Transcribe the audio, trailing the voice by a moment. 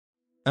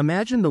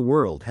Imagine the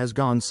world has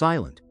gone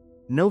silent.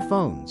 No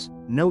phones,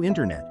 no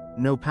internet,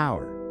 no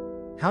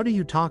power. How do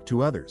you talk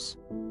to others?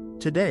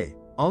 Today,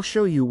 I'll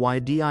show you why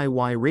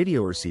DIY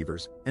radio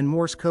receivers and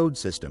Morse code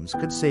systems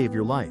could save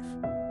your life.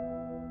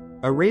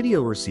 A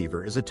radio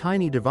receiver is a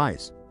tiny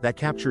device that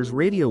captures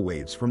radio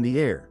waves from the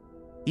air.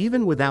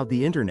 Even without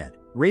the internet,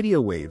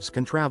 radio waves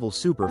can travel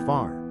super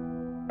far.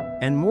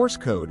 And Morse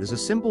code is a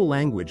simple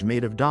language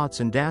made of dots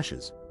and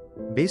dashes,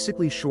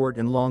 basically short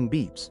and long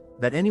beeps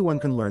that anyone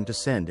can learn to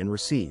send and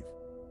receive.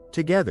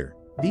 Together,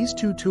 these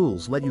two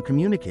tools let you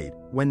communicate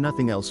when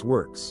nothing else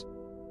works.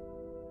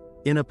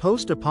 In a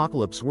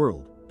post-apocalypse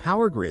world,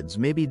 power grids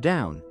may be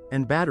down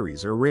and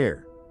batteries are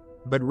rare.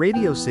 But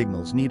radio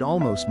signals need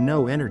almost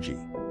no energy.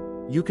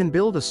 You can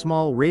build a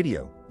small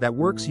radio that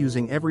works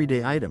using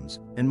everyday items,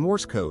 and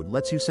Morse code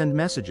lets you send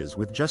messages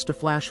with just a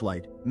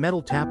flashlight,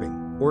 metal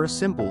tapping, or a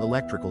simple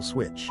electrical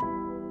switch.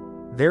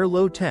 They're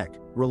low-tech,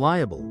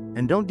 reliable,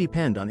 and don't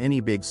depend on any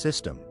big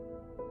system.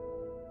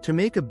 To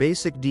make a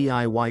basic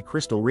DIY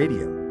crystal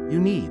radio,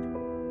 you need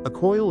a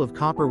coil of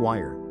copper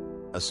wire,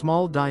 a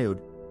small diode,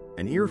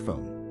 an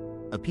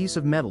earphone, a piece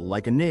of metal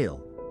like a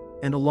nail,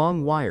 and a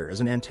long wire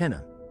as an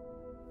antenna.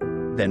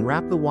 Then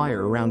wrap the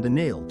wire around the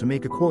nail to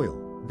make a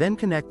coil, then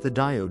connect the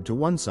diode to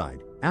one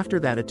side, after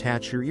that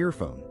attach your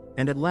earphone,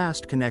 and at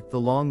last connect the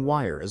long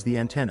wire as the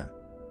antenna.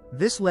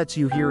 This lets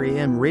you hear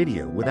AM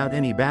radio without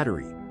any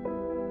battery.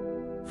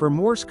 For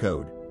Morse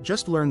code,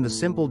 just learn the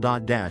simple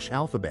dot-dash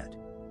alphabet.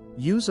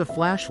 Use a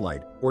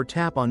flashlight or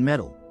tap on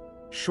metal.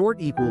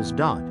 Short equals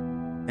dot,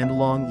 and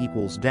long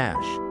equals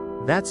dash.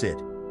 That's it.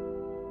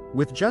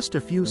 With just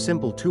a few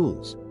simple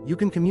tools, you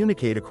can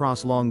communicate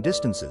across long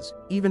distances,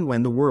 even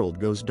when the world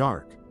goes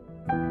dark.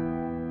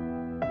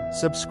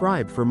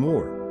 Subscribe for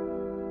more.